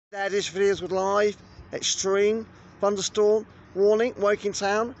This video is with live, extreme, thunderstorm, warning, Woking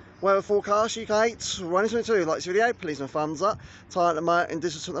Town, weather forecast, UK 2022. Like this video, please my thumbs up. Time at the moment, in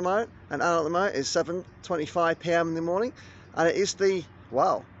distance at the moment, and out at the moment is 7:25 PM in the morning, and it is the,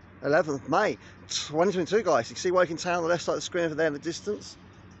 wow, 11th of May 2022, guys. You can see Woking Town on the left side of the screen over there in the distance.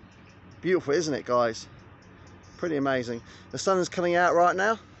 Beautiful, isn't it, guys? Pretty amazing. The sun is coming out right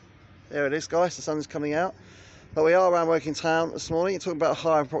now. There it is, guys, the sun is coming out. But we are around Woking Town this morning. You're talking about a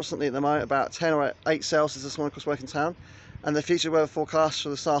high approximately at the moment, about 10 or 8 Celsius this morning across Woking Town. And the future weather forecast for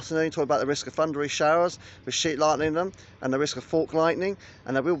this afternoon, talking about the risk of thundery showers with sheet lightning in them, and the risk of fork lightning,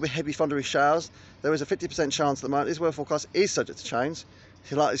 and there will be heavy thundery showers. There is a 50% chance at the moment. This weather forecast is subject to change.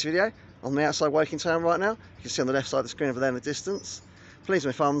 If you like this video, on the outside Woking Town right now, you can see on the left side of the screen over there in the distance. Please give me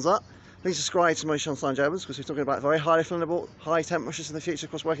a thumbs up. Please subscribe to my channel, Jones, because we're talking about very highly flammable, high temperatures in the future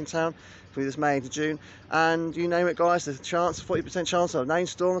across Woking Town through this May into June. And you name it, guys, there's a chance, 40% chance of a named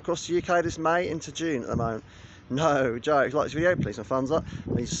storm across the UK this May into June at the moment. No joke. If you like this video, please my thumbs up.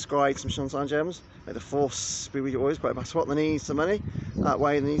 Please subscribe to my channel, Jones. May the force be with you always. Great matter what the needs to money. That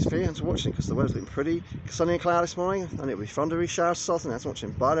way the needs for you and to watching, because the weather's been pretty sunny and cloudy this morning, and it'll be thundery showers this afternoon. That's watching.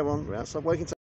 Bye everyone. We're outside Woking Town.